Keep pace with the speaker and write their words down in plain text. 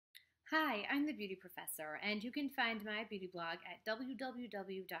Hi, I'm the Beauty Professor, and you can find my beauty blog at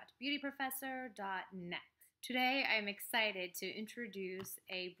www.beautyprofessor.net. Today, I'm excited to introduce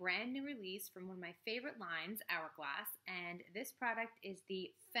a brand new release from one of my favorite lines, Hourglass, and this product is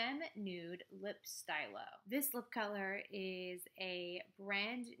the Femme Nude Lip Stylo. This lip color is a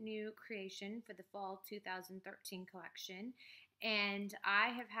brand new creation for the Fall 2013 collection, and I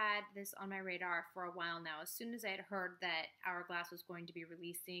have had this on my radar for a while now. As soon as I had heard that Hourglass was going to be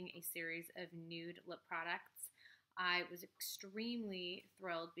releasing a series of nude lip products, I was extremely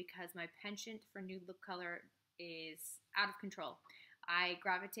thrilled because my penchant for nude lip color is out of control. I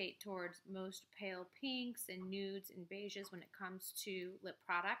gravitate towards most pale pinks and nudes and beiges when it comes to lip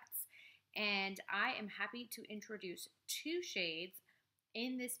products, and I am happy to introduce two shades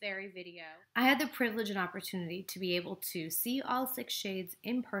in this very video. I had the privilege and opportunity to be able to see all 6 shades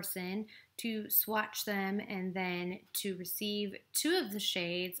in person, to swatch them, and then to receive 2 of the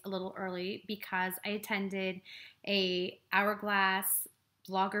shades a little early because I attended a Hourglass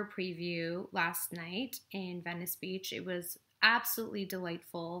blogger preview last night in Venice Beach. It was absolutely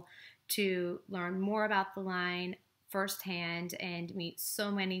delightful to learn more about the line firsthand and meet so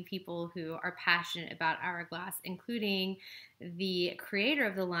many people who are passionate about Hourglass, including the creator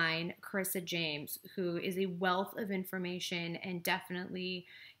of the line, Carissa James, who is a wealth of information and definitely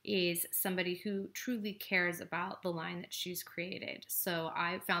is somebody who truly cares about the line that she's created. So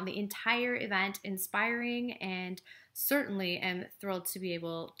I found the entire event inspiring and certainly am thrilled to be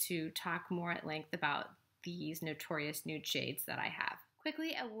able to talk more at length about these Notorious Nude shades that I have.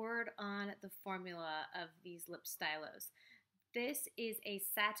 Quickly, a word on the formula of these lip stylos. This is a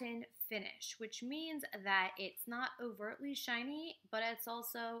satin finish, which means that it's not overtly shiny, but it's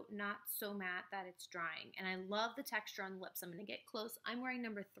also not so matte that it's drying. And I love the texture on the lips. I'm going to get close. I'm wearing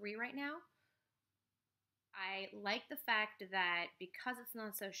number 3 right now. I like the fact that because it's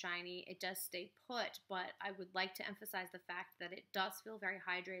not so shiny, it does stay put, but I would like to emphasize the fact that it does feel very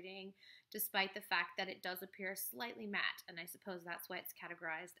hydrating, despite the fact that it does appear slightly matte, and I suppose that's why it's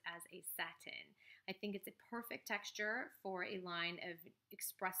categorized as a satin. I think it's a perfect texture for a line of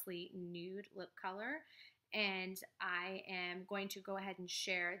expressly nude lip color, and I am going to go ahead and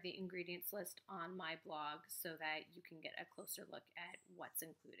share the ingredients list on my blog so that you can get a closer look at what's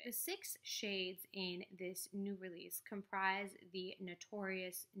included. The 6 shades in this new release comprise the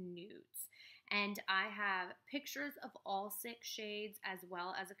Notorious Nudes, and I have pictures of all 6 shades as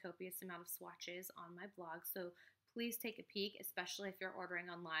well as a copious amount of swatches on my blog, so please take a peek, especially if you're ordering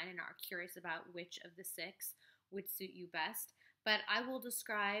online and are curious about which of the 6 would suit you best. But I will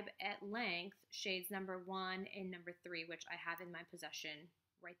describe at length shades number 1 and number 3, which I have in my possession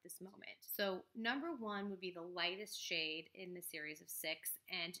right this moment. So number 1 would be the lightest shade in the series of 6,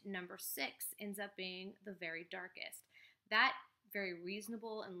 and number 6 ends up being the very darkest. That very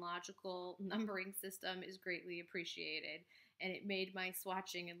reasonable and logical numbering system is greatly appreciated, and it made my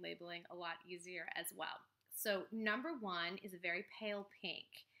swatching and labeling a lot easier as well. So number 1 is a very pale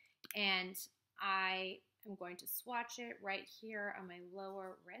pink, and I'm going to swatch it right here on my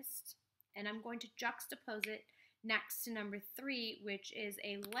lower wrist, and I'm going to juxtapose it next to number 3, which is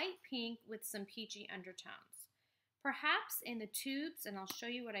a light pink with some peachy undertones. Perhaps in the tubes, and I'll show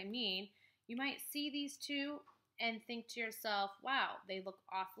you what I mean, you might see these two and think to yourself, wow, they look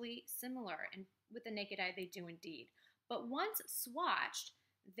awfully similar, and with the naked eye, they do indeed. But once swatched,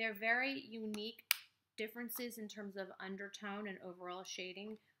 they're very unique differences in terms of undertone and overall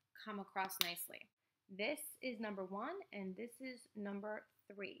shading come across nicely. This is number 1, and this is number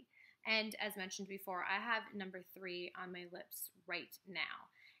 3. And as mentioned before, I have number 3 on my lips right now.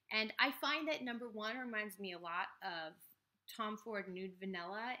 And I find that number 1 reminds me a lot of Tom Ford Nude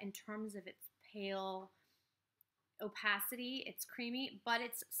Vanilla in terms of its pale opacity. It's creamy, but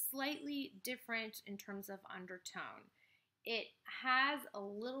it's slightly different in terms of undertone. It has a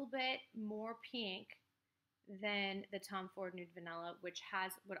little bit more pink than the Tom Ford Nude Vanilla, which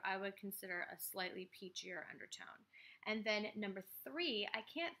has what I would consider a slightly peachier undertone. And then number 3, I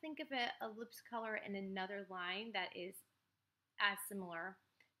can't think of a lips color in another line that is as similar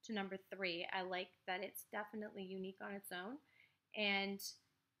to number 3. I like that it's definitely unique on its own, and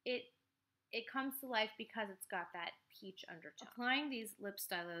it comes to life because it's got that peach undertone. Applying these lip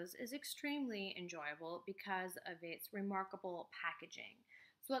stylos is extremely enjoyable because of its remarkable packaging.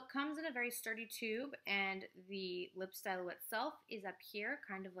 So it comes in a very sturdy tube, and the lip stylo itself is up here,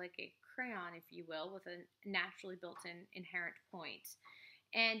 kind of like a crayon, if you will, with a naturally built-in inherent point.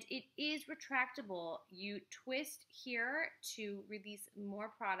 And it is retractable. You twist here to release more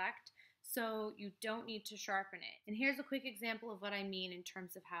product, so you don't need to sharpen it. And here's a quick example of what I mean in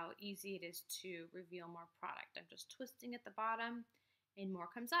terms of how easy it is to reveal more product. I'm just twisting at the bottom, and more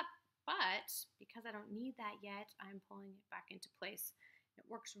comes up. But because I don't need that yet, I'm pulling it back into place. It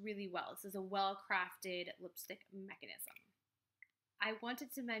works really well. This is a well-crafted lipstick mechanism. I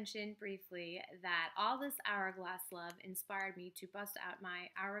wanted to mention briefly that all this Hourglass love inspired me to bust out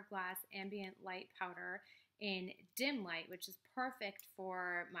my Hourglass Ambient Light Powder in dim light, which is perfect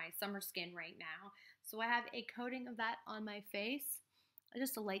for my summer skin right now. So I have a coating of that on my face,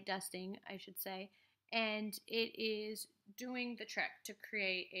 just a light dusting, I should say, and it is doing the trick to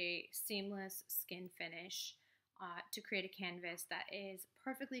create a seamless skin finish, to create a canvas that is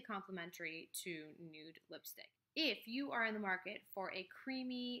perfectly complementary to nude lipstick. If you are in the market for a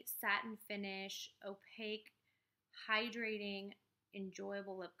creamy satin finish, opaque, hydrating,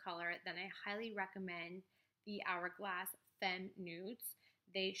 enjoyable lip color, then I highly recommend the Hourglass Femme Nudes.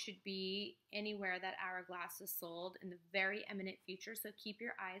 They should be anywhere that Hourglass is sold in the very imminent future, so keep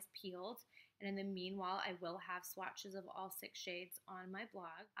your eyes peeled. And in the meanwhile, I will have swatches of all 6 shades on my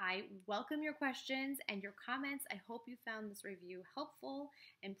blog. I welcome your questions and your comments. I hope you found this review helpful.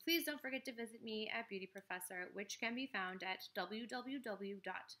 And please don't forget to visit me at Beauty Professor, which can be found at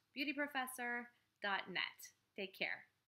www.beautyprofessor.net. Take care.